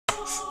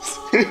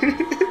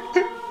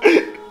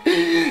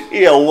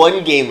Yeah,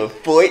 one game of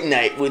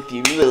Fortnite with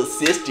your little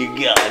sister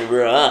gone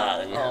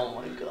wrong. Oh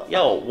my god.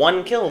 Yo,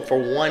 1 kill for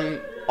 1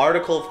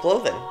 article of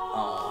clothing.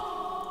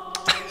 Oh.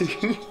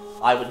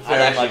 I would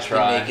very actually much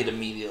try. be naked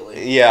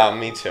immediately. Yeah,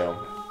 me too.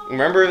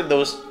 Remember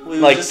those We would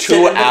like just 2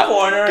 sit in the hours?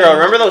 corner Girl, and-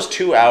 remember those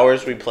 2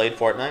 hours we played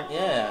Fortnite?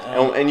 Yeah.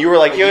 And you were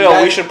like, You yo,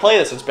 we guys- should play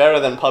this. It's better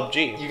than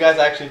PUBG. You guys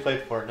actually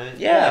played Fortnite?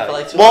 Yeah. for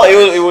like 2 well,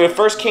 hours. it when it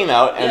first came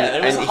out, and, Yeah,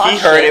 it was and hot he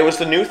heard shit. it was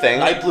the new thing,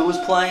 Night Blue was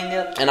playing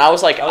it. and I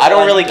was like, I was I don't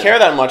like, really I care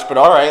that much, but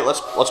all right,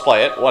 let's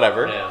play it,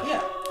 whatever. Yeah.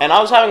 Yeah. And I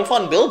was having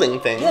fun building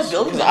things. Yeah,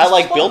 building 'cause things I is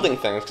like fun. building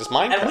things because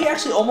Minecraft. And we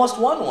actually almost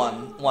won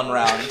one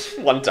round.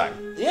 One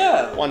time.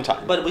 Yeah. One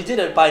time. But we did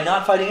it by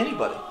not fighting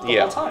anybody the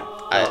Yeah. whole time.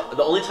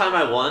 The only time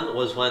I won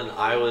was when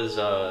I was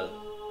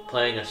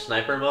playing a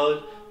sniper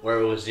mode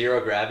where it was 0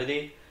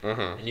 gravity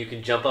Mm-hmm. and you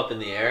can jump up in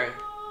the air,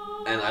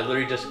 and I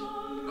literally just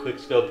quick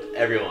scoped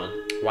everyone.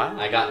 Wow.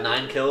 I got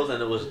 9 kills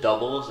and it was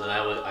doubles, and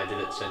I did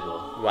it single.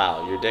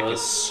 Wow, your dick That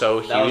was- is so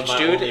that was huge, my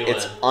dude. only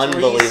It's win.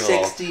 unbelievable.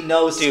 360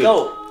 no Dude,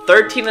 scope.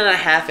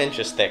 13.5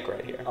 inches thick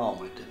right here. Oh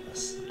my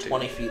goodness.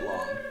 20 feet long.